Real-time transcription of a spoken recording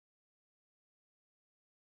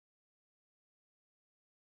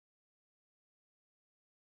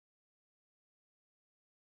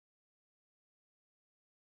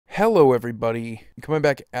Hello everybody, coming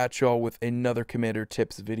back at y'all with another Commander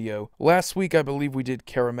Tips video. Last week I believe we did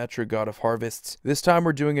Karametra, God of Harvests. This time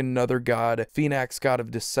we're doing another god. Phenax, God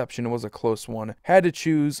of Deception was a close one. Had to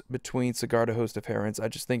choose between Sigarda, Host of Herons. I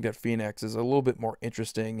just think that Phenax is a little bit more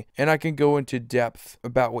interesting, and I can go into depth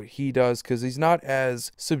about what he does because he's not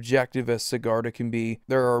as subjective as Sigarda can be.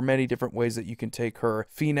 There are many different ways that you can take her.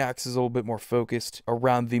 Phenax is a little bit more focused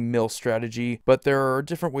around the mill strategy, but there are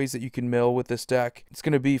different ways that you can mill with this deck. It's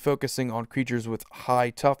going to be focusing on creatures with high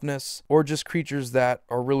toughness or just creatures that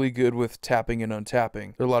are really good with tapping and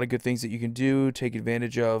untapping. There are a lot of good things that you can do, take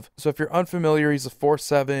advantage of. So if you're unfamiliar, he's a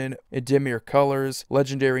 4/7 Endymion colors,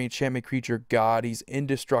 legendary enchantment creature god. He's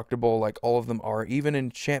indestructible like all of them are. Even in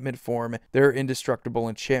enchantment form, they're indestructible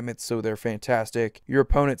enchantments, so they're fantastic. Your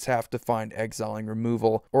opponents have to find exiling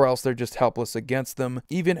removal or else they're just helpless against them.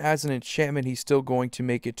 Even as an enchantment, he's still going to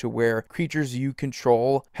make it to where creatures you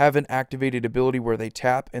control have an activated ability where they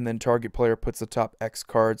tap and then target player puts the top X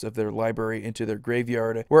cards of their library into their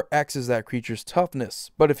graveyard, where X is that creature's toughness.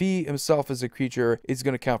 But if he himself is a creature, it's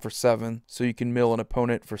going to count for 7, so you can mill an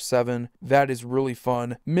opponent for 7. That is really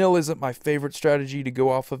fun. Mill isn't my favorite strategy to go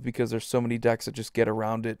off of because there's so many decks that just get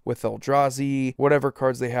around it with Eldrazi, whatever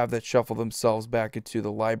cards they have that shuffle themselves back into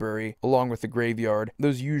the library along with the graveyard.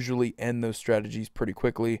 Those usually end those strategies pretty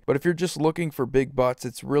quickly. But if you're just looking for big butts,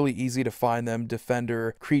 it's really easy to find them.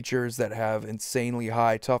 Defender creatures that have insanely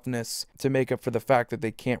high toughness to make up for the fact that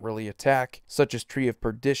they can't really attack, such as Tree of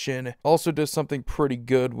Perdition. Also does something pretty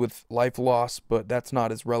good with life loss, but that's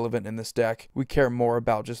not as relevant in this deck. We care more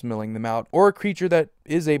about just milling them out. Or a creature that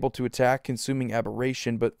is able to attack, Consuming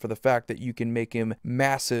Aberration, but for the fact that you can make him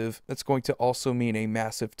massive, that's going to also mean a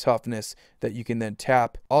massive toughness that you can then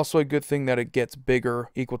tap. Also a good thing that it gets bigger,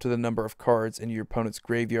 equal to the number of cards in your opponent's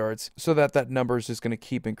graveyards, so that number is just going to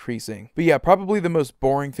keep increasing. But yeah, probably the most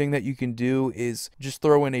boring thing that you can do is just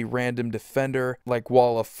throw in a random defender like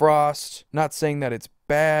Wall of Frost. Not saying that it's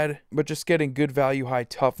bad, but just getting good value, high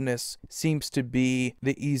toughness seems to be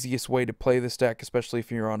the easiest way to play this deck, especially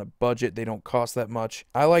if you're on a budget. They don't cost that much.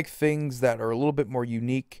 I like things that are a little bit more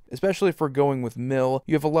unique, especially if we're going with mill.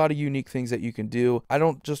 You have a lot of unique things that you can do. I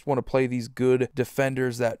don't just want to play these good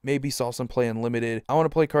defenders that maybe saw some play in limited. I want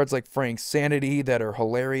to play cards like Fraying Sanity that are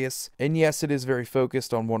hilarious. And yes, it is very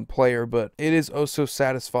focused on one player, but it is also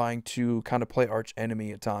satisfying to kind of play arch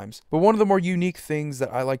enemy at times. But one of the more unique things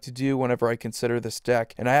that I like to do whenever I consider this deck,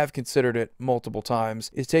 and I have considered it multiple times,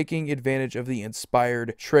 is taking advantage of the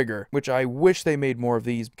Inspired trigger, which I wish they made more of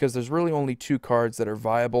these because there's really only 2 cards that are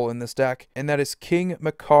viable in this deck, and that is King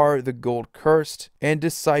Makar the Gold Cursed and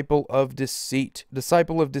Disciple of Deceit.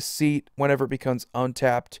 Disciple of Deceit, whenever it becomes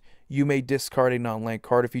untapped, you may discard a non-land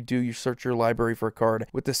card. If you do, you search your library for a card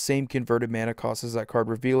with the same converted mana cost as that card,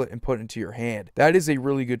 reveal it, and put it into your hand. That is a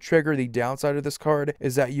really good trigger. The downside of this card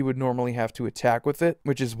is that you would normally have to attack with it,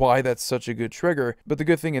 which is why that's such a good trigger. But the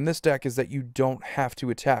good thing in this deck is that you don't have to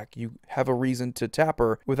attack. You have a reason to tap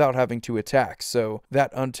her without having to attack. So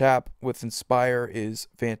that untap with Inspire is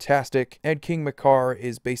fantastic. And King Makar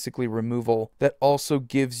is basically removal that also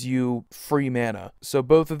gives you free mana. So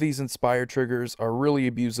both of these Inspire triggers are really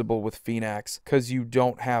abusable with Phenax because you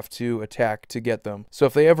don't have to attack to get them. So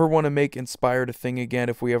if they ever want to make Inspired a thing again,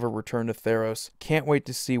 if we ever return to Theros, can't wait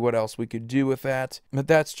to see what else we could do with that. But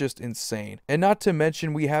that's just insane. And not to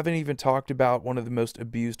mention, we haven't even talked about one of the most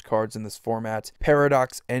abused cards in this format,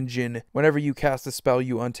 Paradox Engine. Whenever you cast a spell,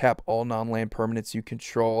 you untap all non-land permanents you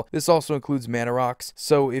control. This also includes mana rocks.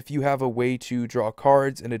 So if you have a way to draw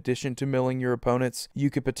cards in addition to milling your opponents,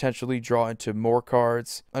 you could potentially draw into more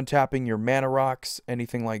cards, untapping your mana rocks,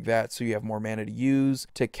 anything like that, so you have more mana to use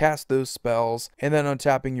to cast those spells, and then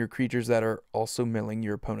untapping your creatures that are also milling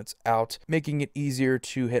your opponents out, making it easier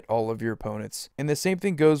to hit all of your opponents. And the same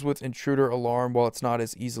thing goes with Intruder Alarm. While it's not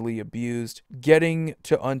as easily abused, getting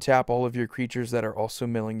to untap all of your creatures that are also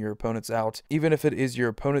milling your opponents out, even if it is your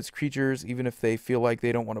opponent's creatures, even if they feel like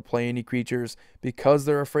they don't want to play any creatures because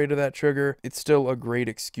they're afraid of that trigger, it's still a great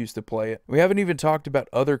excuse to play it. We haven't even talked about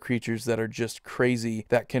other creatures that are just crazy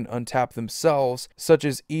that can untap themselves, such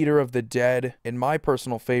as Eater of the Dead, and my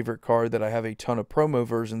personal favorite card that I have a ton of promo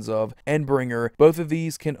versions of, Endbringer. Both of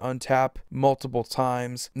these can untap multiple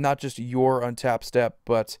times, not just your untap step,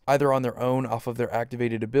 but either on their own off of their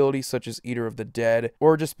activated ability, such as Eater of the Dead,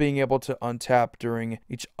 or just being able to untap during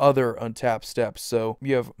each other untap steps. So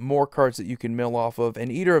you have more cards that you can mill off of,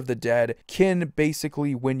 and Eater of the Dead can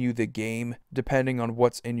basically win you the game depending on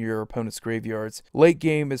what's in your opponent's graveyards. Late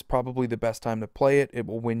game is probably the best time to play it. It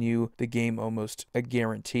will win you the game almost a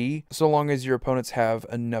guarantee. guarantee. So long as your opponents have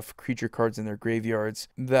enough creature cards in their graveyards,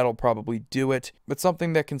 that'll probably do it. But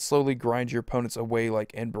something that can slowly grind your opponents away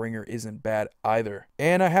like Endbringer isn't bad either.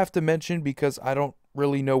 And I have to mention, because I don't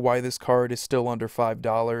really know why this card is still under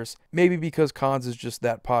 $5. Maybe because Khans is just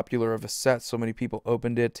that popular of a set, so many people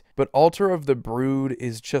opened it. But Altar of the Brood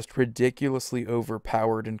is just ridiculously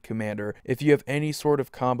overpowered in Commander. If you have any sort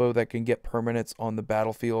of combo that can get permanents on the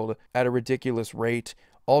battlefield at a ridiculous rate,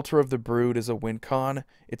 Altar of the Brood is a win con.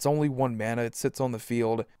 It's only 1 mana, it sits on the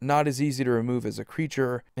field, not as easy to remove as a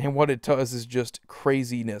creature, and what it does is just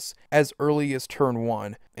craziness as early as turn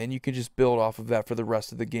 1, and you can just build off of that for the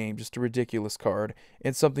rest of the game. Just a ridiculous card,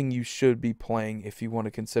 and something you should be playing if you want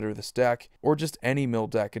to consider this deck, or just any mill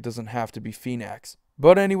deck. It doesn't have to be Phenax.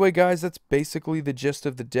 But anyway guys, that's basically the gist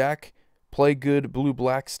of the deck. Play good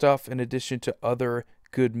blue-black stuff in addition to other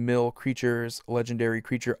good mill creatures, legendary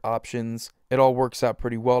creature options. It all works out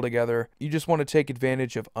pretty well together. You just want to take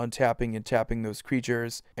advantage of untapping and tapping those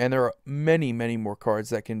creatures, and there are many more cards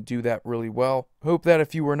that can do that really well. Hope that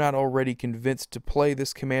if you were not already convinced to play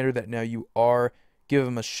this commander, that now you are. Give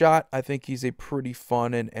him a shot. I think he's a pretty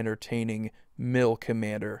fun and entertaining mill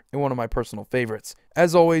commander, and one of my personal favorites.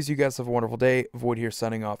 As always, you guys have a wonderful day. Void here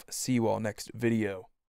signing off. See you all next video.